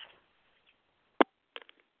pass.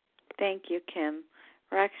 Thank you, Kim.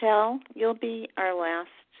 Raquel, you'll be our last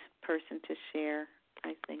person to share,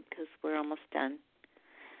 I think, because we're almost done.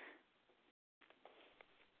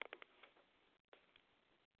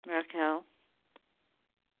 Raquel?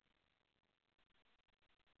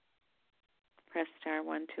 Press star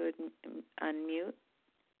 1 to unmute.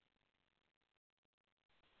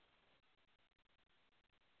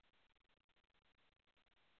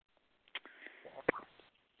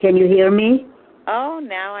 Can you hear me? Oh,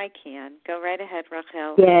 now I can. Go right ahead,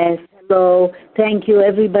 Raquel. Yes. Hello. Thank you,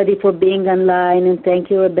 everybody, for being online, and thank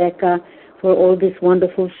you, Rebecca, for all this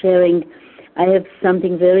wonderful sharing. I have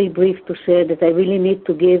something very brief to share that I really need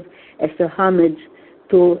to give as a homage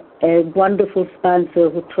to a wonderful sponsor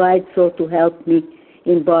who tried so to help me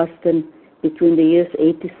in Boston between the years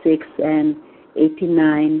 86 and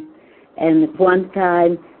 89. And at one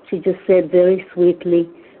time, she just said very sweetly,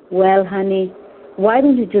 well, honey, why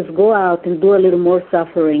don't you just go out and do a little more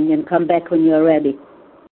suffering and come back when you're ready?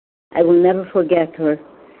 I will never forget her.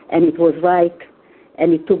 And it was right.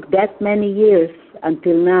 And it took that many years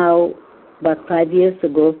until now, about 5 years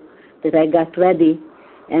ago, that I got ready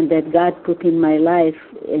and that God put in my life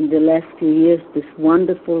in the last few years this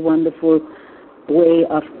wonderful, wonderful way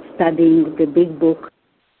of studying the big book.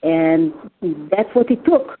 And that's what it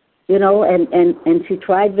took, you know, and she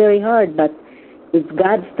tried very hard, but it's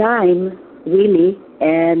God's time, really,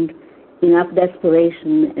 and enough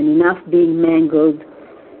desperation and enough being mangled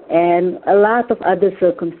and a lot of other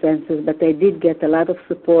circumstances, but I did get a lot of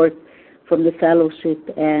support from the fellowship,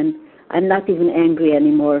 and I'm not even angry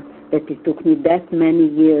anymore that it took me that many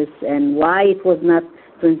years and why it was not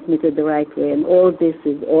transmitted the right way. And all this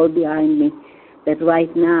is all behind me, that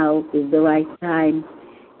right now is the right time,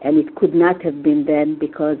 and it could not have been then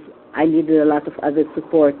because I needed a lot of other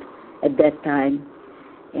support at that time.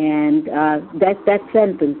 And that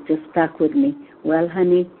sentence just stuck with me. Well,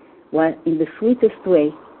 honey, in the sweetest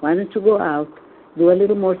way, why don't you go out, do a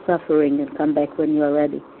little more suffering, and come back when you are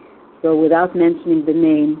ready? So without mentioning the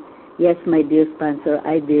name, yes, my dear sponsor,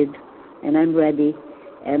 I did, and I'm ready,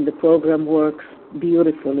 and the program works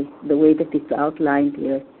beautifully the way that it's outlined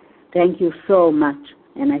here. Thank you so much,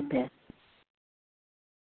 and I pass.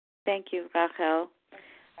 Thank you, Rachel.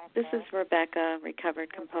 This is Rebecca,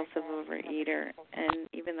 recovered compulsive overeater, and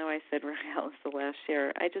even though I said Rachel is the last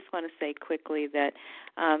share, I just want to say quickly that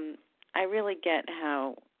I really get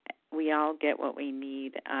how we all get what we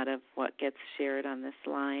need out of what gets shared on this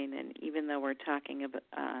line, and even though we're talking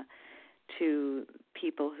about to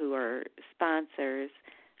people who are sponsors,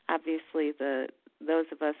 obviously those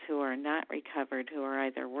of us who are not recovered, who are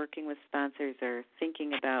either working with sponsors or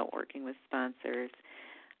thinking about working with sponsors,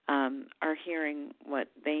 are hearing what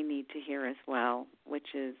they need to hear as well, which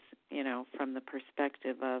is, you know, from the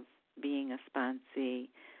perspective of being a sponsee,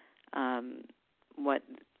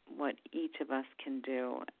 what each of us can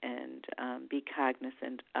do and be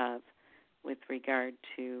cognizant of with regard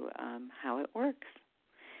to how it works.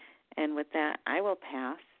 And with that, I will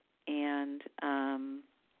pass, and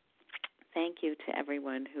thank you to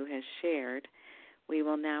everyone who has shared. We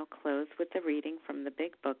will now close with the reading from the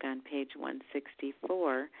Big Book on page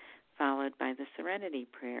 164, followed by the Serenity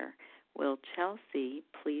Prayer. Will Chelsea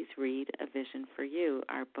please read A Vision for You?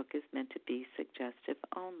 Our book is meant to be suggestive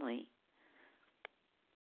only.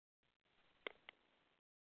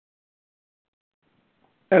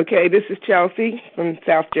 Okay, this is Chelsea from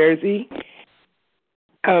South Jersey.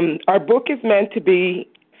 Our book is meant to be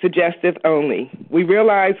suggestive only. We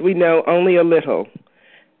realize we know only a little.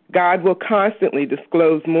 God will constantly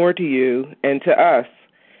disclose more to you and to us.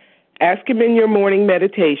 Ask Him in your morning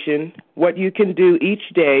meditation what you can do each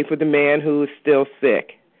day for the man who is still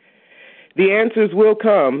sick. The answers will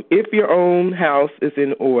come if your own house is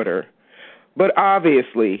in order. But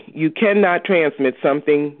obviously, you cannot transmit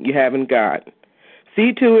something you haven't got.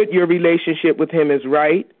 See to it your relationship with Him is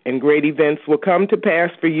right, and great events will come to pass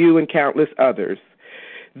for you and countless others.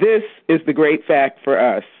 This is the great fact for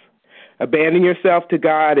us. Abandon yourself to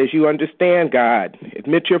God as you understand God.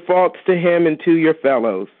 Admit your faults to Him and to your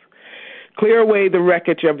fellows. Clear away the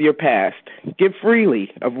wreckage of your past. Give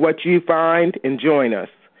freely of what you find and join us.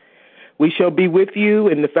 We shall be with you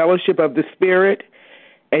in the fellowship of the Spirit,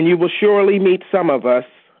 and you will surely meet some of us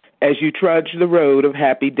as you trudge the road of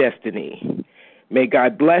happy destiny. May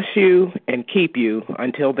God bless you and keep you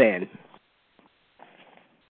until then.